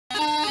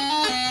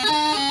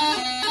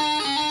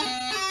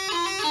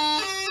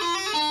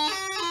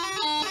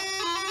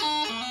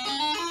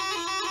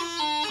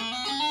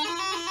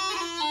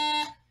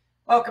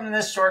Welcome to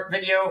this short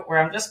video where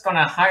I'm just going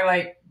to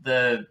highlight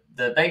the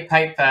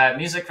Bagpipe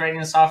music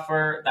writing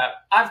software that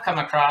I've come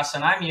across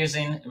and I'm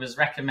using. It was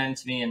recommended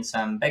to me in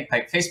some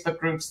Bagpipe Facebook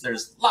groups.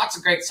 There's lots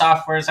of great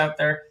softwares out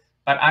there,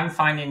 but I'm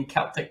finding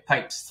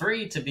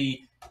CelticPipes3 to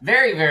be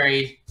very,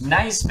 very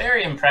nice,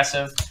 very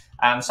impressive.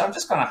 So I'm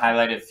just going to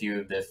highlight a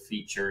few of the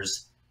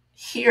features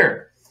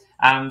here.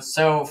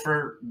 So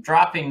for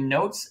dropping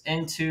notes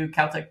into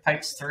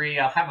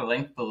CelticPipes3, I'll have a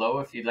link below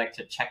if you'd like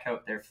to check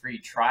out their free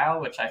trial,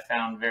 which I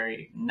found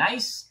very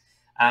nice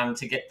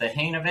to get the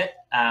hang of it.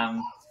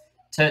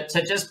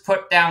 To just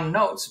put down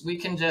notes, we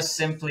can just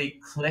simply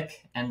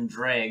click and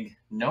drag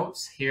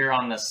notes here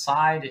on the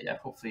side.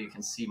 Hopefully you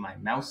can see my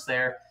mouse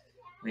there.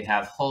 We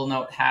have whole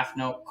note, half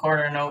note,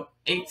 quarter note,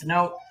 eighth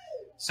note.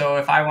 So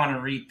if I want to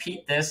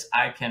repeat this,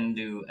 I can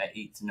do an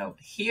eighth note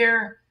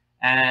here.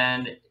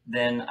 And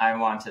then I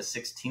want a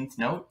 16th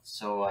note.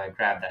 So I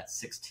grab that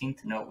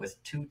 16th note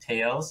with two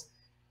tails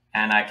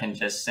and I can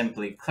just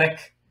simply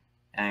click,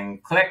 and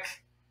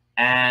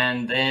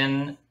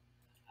then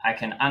I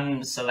can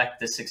unselect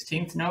the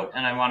 16th note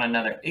and I want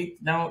another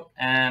 8th note.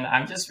 And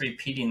I'm just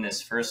repeating this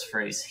first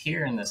phrase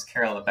here in this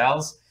Carol of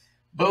Bells.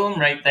 Boom,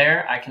 right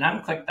there. I can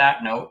unclick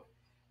that note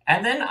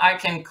and then I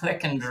can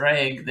click and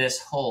drag this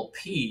whole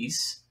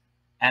piece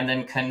and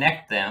then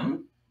connect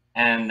them.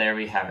 And there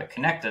we have it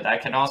connected. I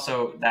can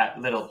also, that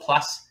little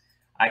plus,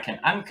 I can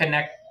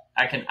unconnect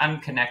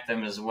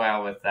them as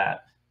well with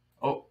that.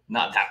 Oh,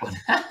 not that one.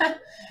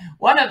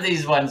 One of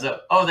these ones.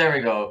 Oh, there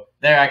we go.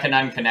 There, I can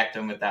unconnect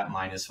them with that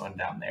minus one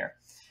down there.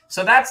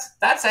 So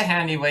that's a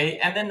handy way.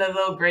 And then the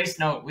little grace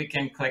note we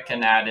can click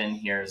and add in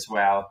here as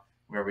well,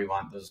 where we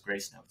want those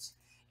grace notes.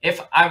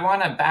 If I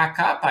want to back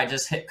up, I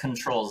just hit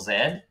Control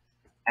Z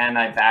and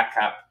I back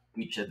up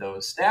each of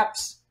those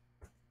steps.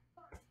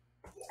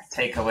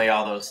 Take away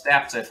all those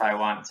steps if I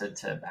wanted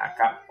to back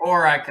up,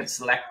 or I could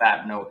select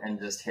that note and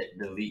just hit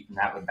delete and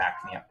that would back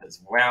me up as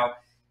well.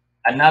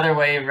 Another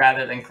way,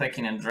 rather than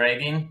clicking and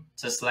dragging,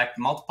 to select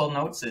multiple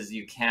notes is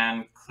you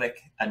can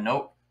click a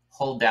note,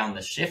 hold down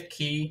the shift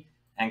key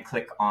and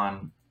click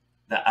on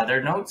the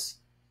other notes.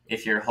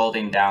 If you're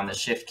holding down the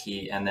shift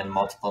key and then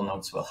multiple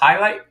notes will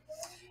highlight.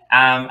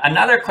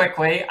 Another quick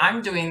way,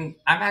 I'm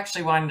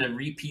actually wanting to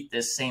repeat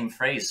this same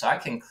phrase, so I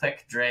can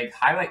click, drag,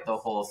 highlight the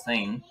whole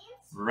thing,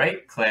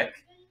 right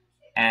click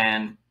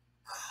and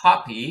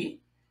copy,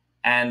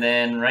 and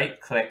then right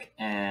click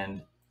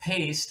and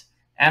paste,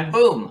 and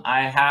boom,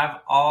 I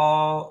have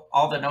all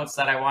the notes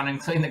that I want,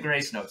 including the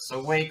grace notes.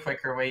 So way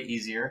quicker, way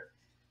easier.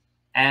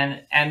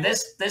 And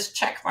this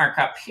check mark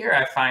up here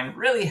I find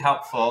really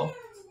helpful.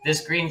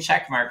 This green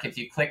check mark, if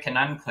you click and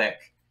unclick,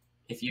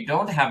 if you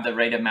don't have the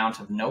right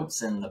amount of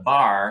notes in the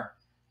bar,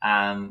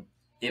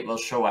 it will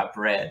show up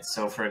red.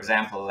 So for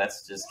example,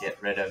 let's just get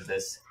rid of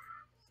this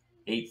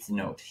 8th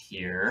note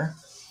here.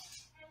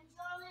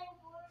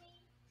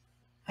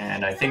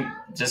 And I think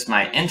just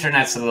my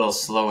internet's a little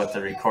slow with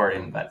the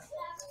recording, but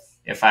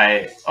if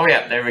oh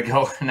yeah, there we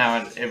go.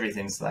 Now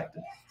everything's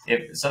selected.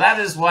 So that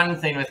is one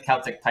thing with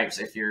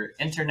CelticPipes. If your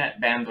internet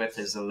bandwidth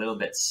is a little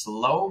bit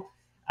slow,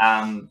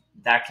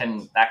 that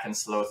can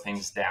slow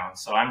things down.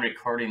 So I'm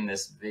recording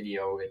this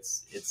video,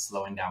 it's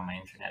slowing down my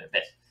internet a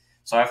bit.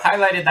 So I've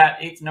highlighted that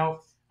 8th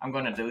note. I'm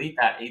going to delete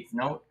that 8th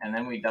note and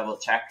then we double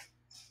check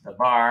the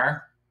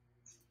bar.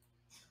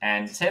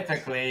 And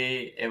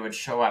typically it would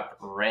show up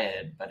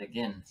red, but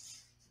again,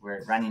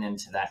 we're running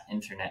into that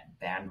internet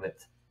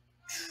bandwidth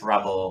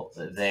trouble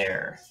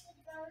there.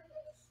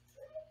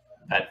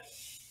 But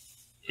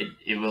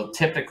it will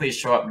typically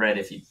show up red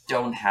if you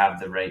don't have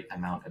the right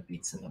amount of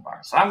beats in the bar.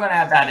 So I'm going to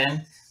add that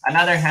in.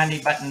 Another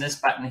handy button, this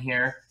button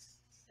here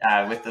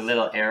with the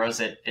little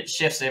arrows, it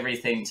shifts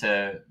everything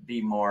to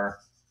be more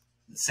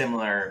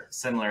similar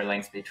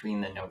length between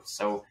the notes.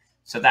 So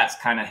that's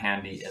kind of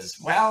handy as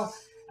well.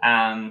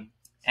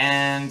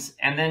 And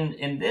then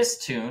in this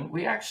tune,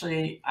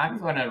 I'm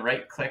going to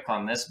right click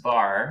on this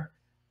bar,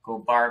 go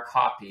bar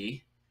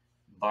copy,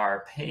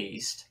 bar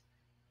paste,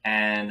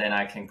 and then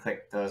I can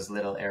click those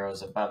little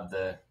arrows above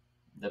the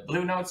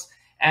blue notes.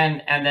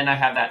 And then I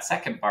have that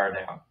second bar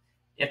down.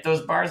 If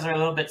those bars are a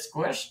little bit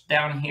squished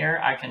down here,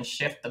 I can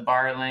shift the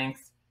bar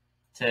length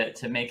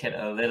to make it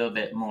a little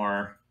bit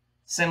more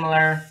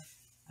similar.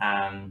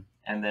 And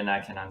then I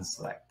can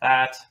unselect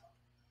that.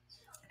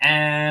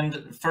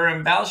 And for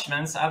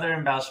embellishments, other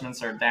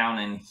embellishments are down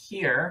in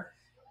here,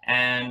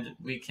 and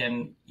we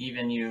can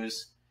even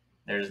use,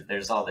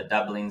 there's all the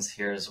doublings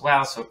here as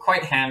well, so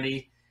quite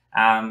handy.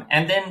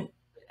 And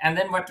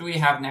then what do we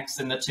have next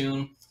in the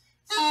tune?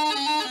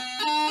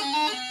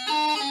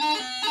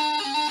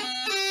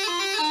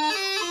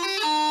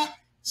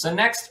 So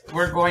next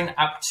we're going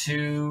up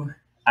to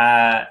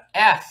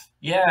F,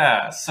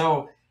 yeah.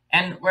 So,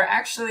 and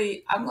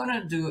I'm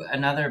going to do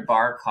another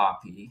bar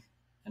copy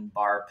and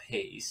bar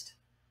paste,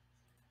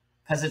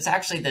 because it's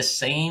actually the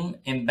same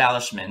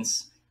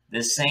embellishments,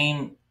 the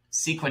same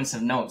sequence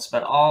of notes,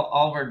 but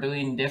all we're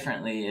doing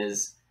differently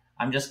is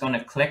I'm just going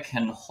to click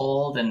and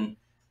hold and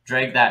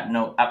drag that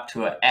note up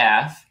to a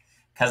F,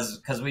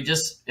 because we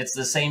just, it's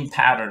the same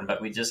pattern,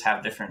 but we just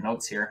have different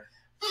notes here.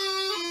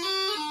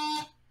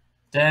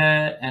 Da,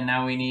 and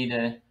now we need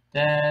a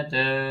da,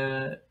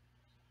 da.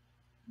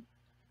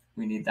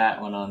 We need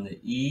that one on the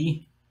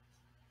E.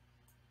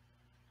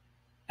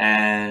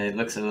 And it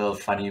looks a little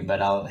funny,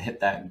 but I'll hit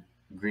that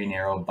green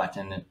arrow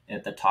button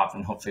at the top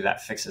and hopefully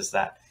that fixes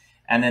that.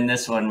 And then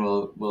this one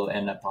will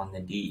end up on the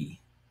D.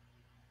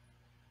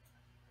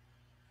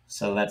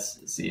 So let's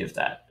see if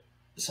that,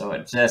 so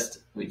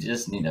we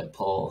just need to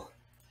pull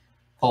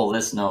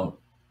this note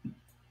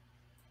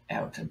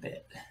out a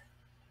bit.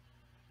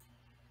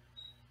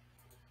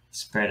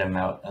 Spread them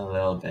out a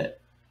little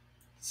bit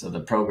so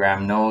the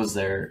program knows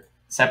they're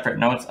separate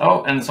notes.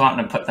 Oh, and it's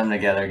wanting to put them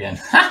together again.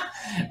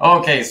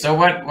 Okay, so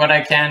what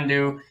I can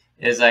do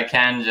is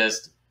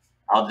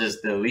I'll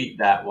just delete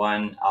that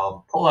one.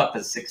 I'll pull up a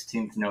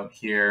 16th note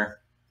here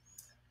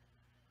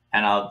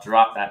and I'll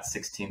drop that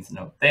 16th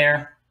note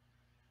there.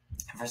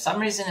 For some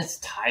reason, it's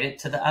tied it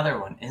to the other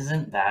one.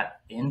 Isn't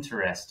that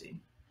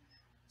interesting?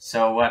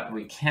 So what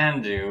we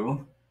can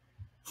do,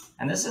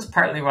 and this is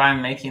partly why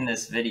I'm making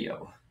this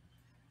video.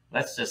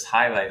 Let's just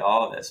highlight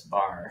all of this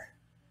bar.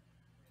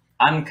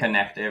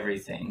 Unconnect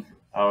everything.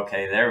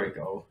 Okay, there we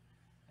go.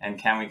 And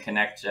can we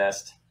connect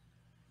just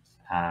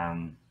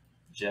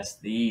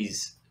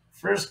these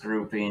first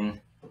grouping?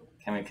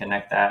 Can we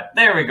connect that?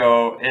 There we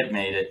go. It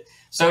made it.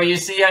 So you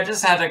see, I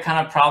just had to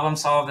kind of problem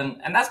solve,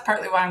 and that's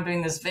partly why I'm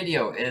doing this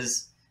video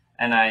is,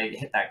 and I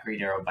hit that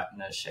green arrow button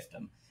to shift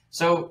them.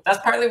 So that's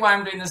partly why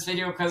I'm doing this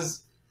video,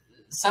 because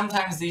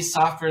sometimes these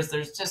softwares,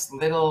 there's just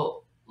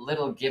little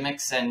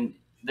gimmicks and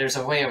there's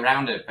a way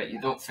around it, but you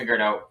don't figure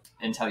it out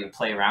until you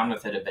play around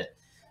with it a bit.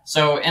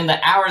 So in the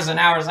hours and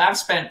hours I've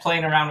spent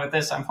playing around with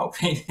this, I'm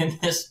hoping in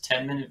this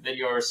 10-minute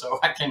video or so,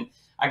 I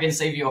can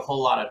save you a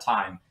whole lot of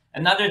time.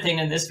 Another thing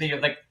in this video,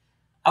 like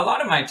a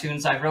lot of my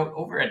tunes I wrote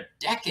over a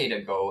decade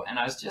ago, and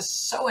I was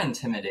just so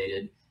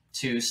intimidated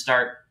to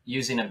start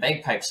using a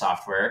bagpipe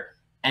software.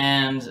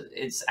 And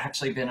it's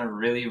actually been a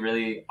really,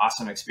 really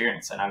awesome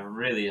experience. And I've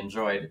really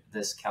enjoyed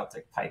this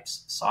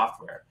CelticPipes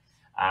software.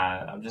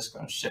 I'm just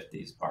going to shift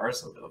these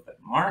bars a little bit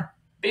more.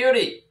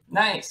 Beauty,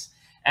 nice.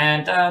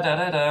 And da, da,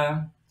 da,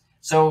 da.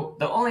 So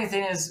the only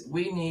thing is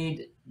we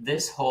need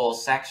this whole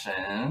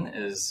section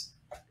is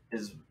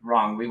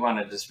wrong. We want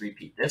to just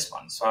repeat this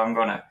one. So I'm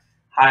going to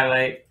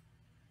highlight,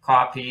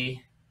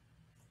 copy,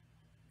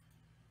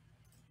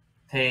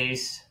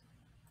 paste.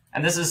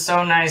 And this is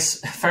so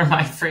nice for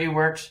my free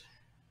workshop.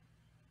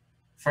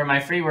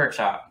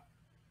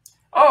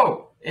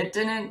 Oh, it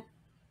didn't.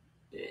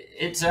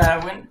 It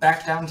went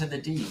back down to the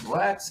D.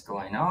 What's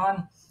going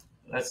on?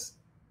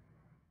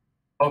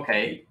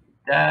 Okay.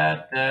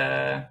 Da,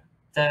 da,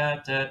 da,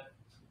 da.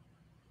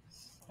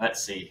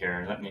 Let's see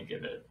here. Let me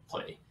give it a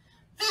play.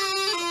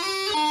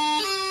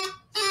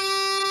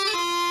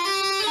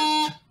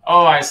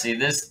 Oh, I see.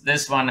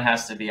 This one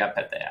has to be up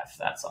at the F.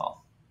 That's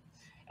all.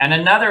 And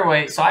another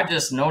way, so I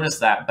just noticed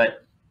that,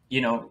 but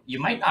you know, you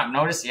might not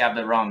notice you have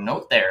the wrong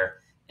note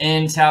there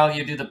until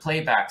you do the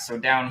playback. So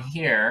down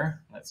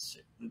here,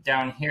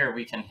 down here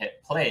we can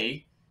hit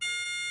play.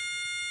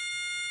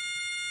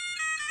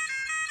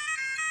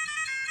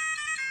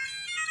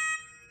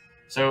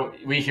 So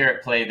we hear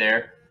it play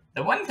there.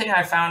 The one thing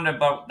I found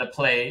about the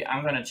play,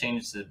 I'm going to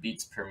change the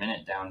beats per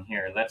minute down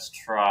here. Let's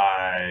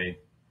try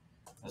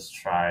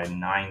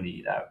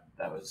 90.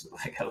 That was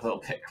like a little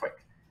bit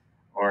quick.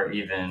 Or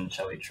even,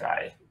 shall we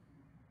try?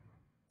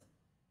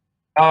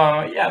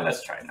 Oh, yeah,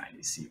 let's try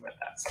 90, see what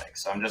that's like.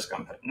 So I'm just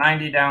going to put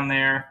 90 down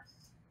there.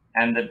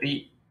 And the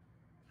beat,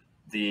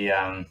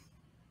 a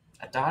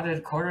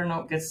dotted quarter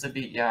note gets the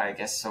beat. Yeah, I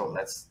guess so.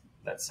 Let's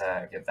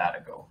give that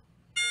a go.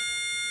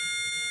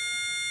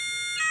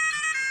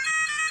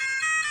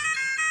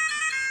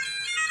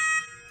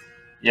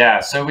 Yeah,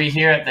 so we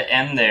hear at the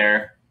end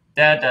there,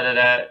 da da da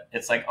da.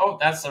 It's like, oh,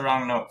 that's the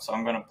wrong note. So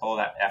I'm going to pull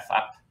that F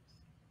up.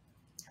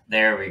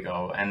 There we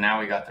go. And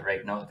now we got the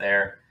right note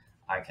there.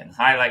 I can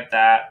highlight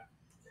that.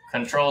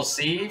 Control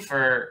C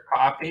for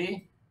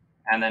copy,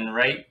 and then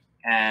right,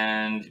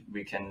 and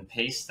we can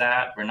paste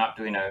that. We're not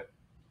doing a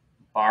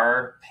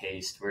bar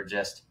paste. We're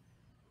just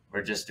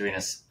doing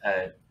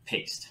a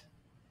paste.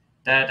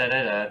 Da da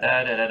da da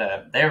da da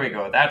da. There we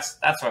go. That's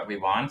what we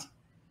want.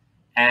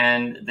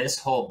 And this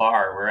whole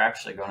bar, we're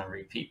actually going to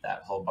repeat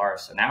that whole bar.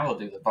 So now we'll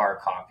do the bar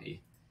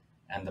copy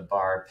and the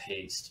bar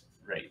paste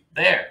right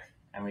there.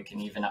 And we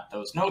can even up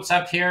those notes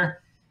up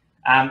here.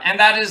 And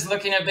that is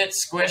looking a bit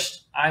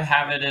squished. I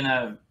have it in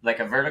a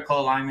vertical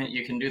alignment.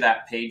 You can do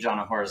that page on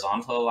a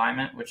horizontal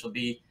alignment, which will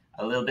be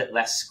a little bit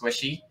less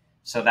squishy.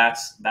 So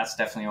that's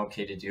definitely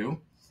okay to do.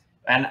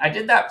 And I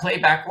did that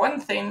playback. One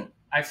thing,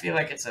 I feel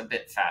like it's a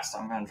bit fast.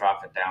 I'm going to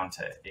drop it down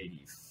to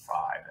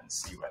 85 and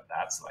see what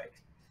that's like.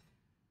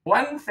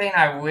 One thing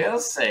I will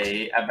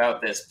say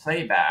about this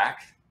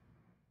playback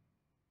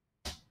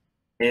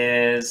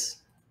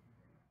is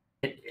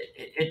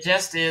it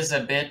just is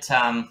a bit,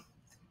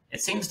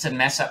 it seems to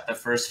mess up the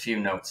first few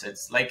notes.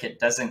 It's like it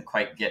doesn't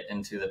quite get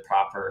into the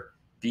proper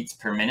beats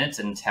per minute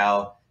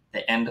until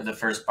the end of the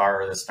first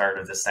bar or the start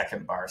of the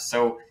second bar.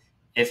 So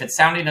if it's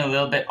sounding a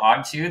little bit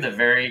odd to you,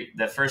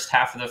 the first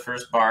half of the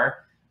first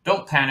bar,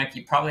 don't panic.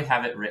 You probably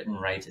have it written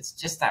right. It's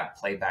just that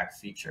playback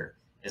feature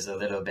is a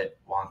little bit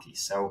wonky.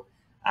 So,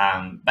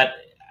 but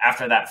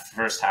after that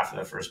first half of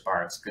the first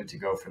bar, it's good to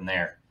go from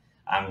there.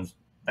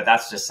 But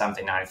that's just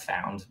something I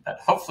found. But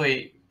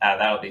hopefully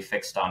that'll be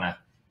fixed on an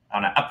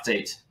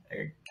update.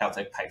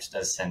 Celtic Pipes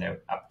does send out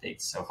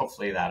updates, so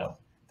hopefully that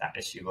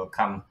issue will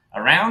come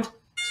around.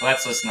 So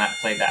let's listen to that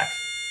playback.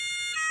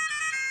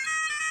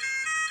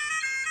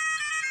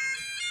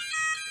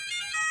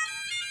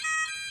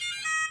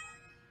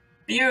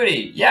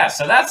 Beauty, yeah.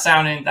 So that's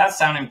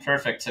sounding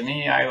perfect to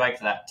me. I like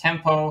that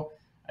tempo.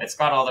 It's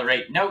got all the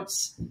right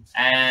notes,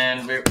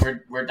 and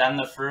we're done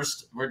the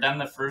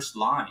first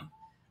line,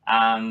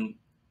 and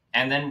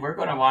then we're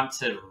going to want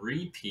to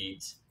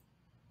repeat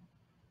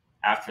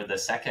after the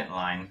second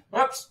line.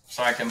 Whoops!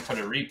 So I can put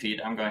a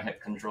repeat. I'm going to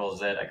hit Control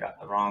Z. I got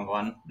the wrong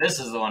one. This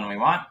is the one we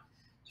want.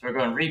 So we're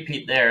going to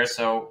repeat there.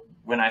 So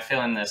when I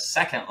fill in the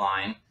second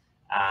line,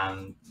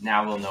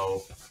 now we'll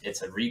know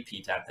it's a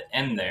repeat at the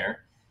end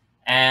there.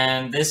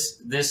 And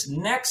this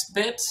next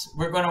bit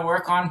we're going to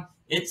work on,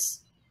 it's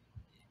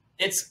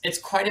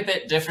quite a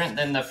bit different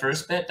than the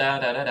first bit.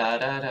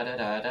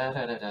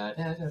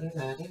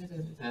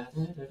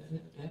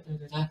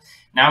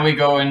 Now we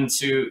go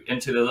into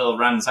the little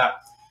runs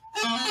up.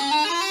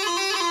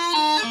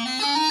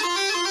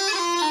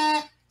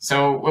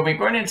 So when we're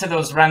going into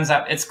those runs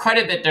up, it's quite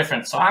a bit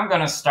different. So I'm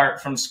going to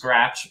start from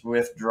scratch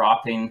with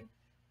dropping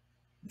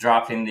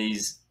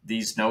these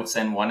notes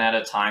in one at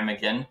a time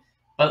again.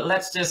 But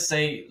let's just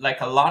say,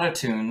 like a lot of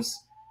tunes,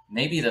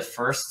 maybe the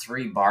first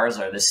 3 bars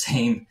are the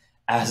same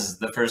as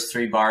the first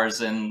 3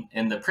 bars in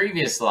the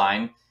previous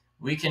line.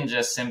 We can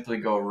just simply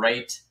go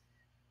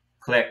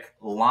right-click,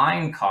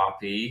 line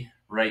copy,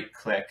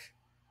 right-click,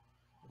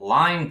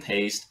 line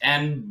paste,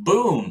 and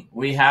boom,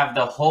 we have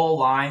the whole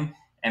line.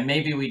 And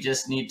maybe we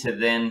just need to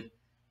then,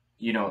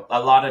 you know, a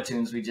lot of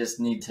tunes, we just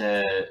need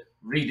to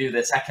redo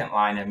the second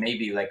line, and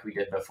maybe like we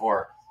did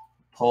before,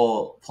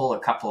 pull a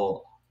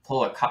couple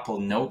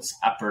notes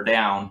up or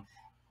down,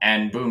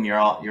 and boom, you're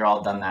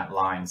all done that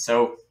line.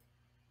 So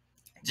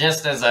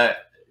just as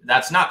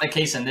that's not the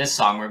case in this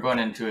song. We're going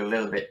into a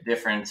little bit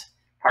different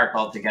part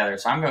altogether.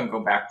 So I'm going to go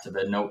back to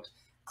the note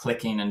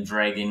clicking and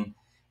dragging,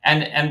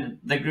 and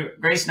the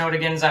grace note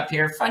again is up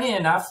here. Funny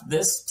enough,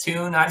 this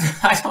tune,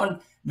 I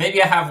don't,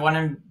 maybe I have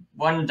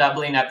one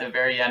doubling at the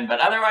very end, but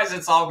otherwise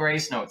it's all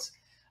grace notes.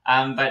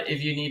 But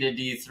if you need a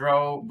D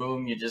throw,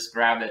 boom, you just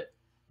grab it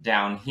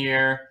down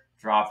here,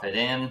 drop it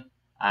in.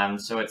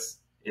 So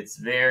it's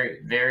very,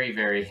 very,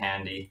 very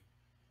handy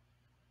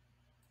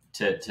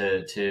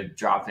to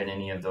drop in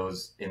any of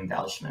those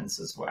embellishments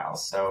as well.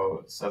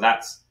 So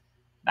that's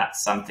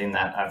something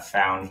that I've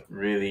found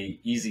really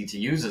easy to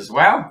use as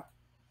well.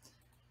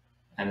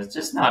 And it's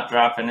just not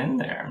dropping in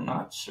there. I'm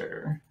not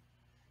sure.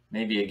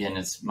 Maybe again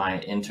it's my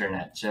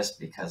internet, just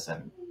because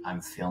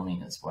I'm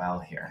filming as well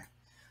here.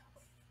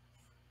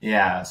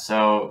 Yeah.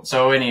 So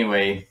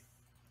anyway,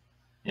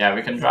 yeah,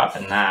 we can drop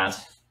in that.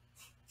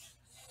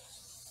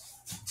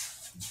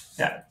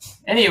 Yeah.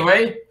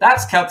 Anyway,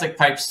 that's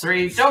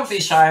CelticPipes3. Don't be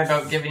shy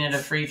about giving it a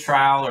free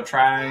trial or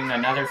trying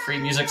another free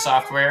music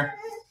software.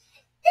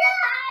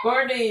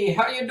 Gordy,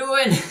 how you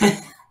doing?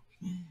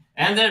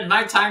 And then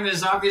my time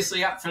is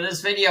obviously up for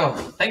this video.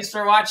 Thanks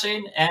for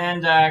watching,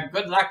 and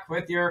good luck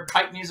with your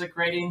pipe music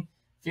rating.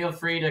 Feel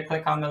free to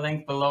click on the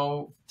link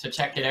below to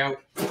check it out,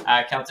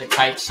 Celtic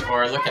Pipes,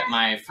 or look at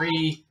my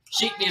free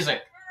sheet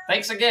music.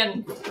 Thanks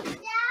again.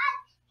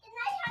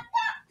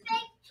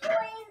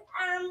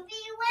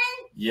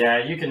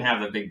 Yeah, you can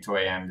have the big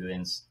toy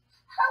ambulance.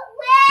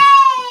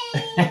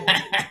 Hooray!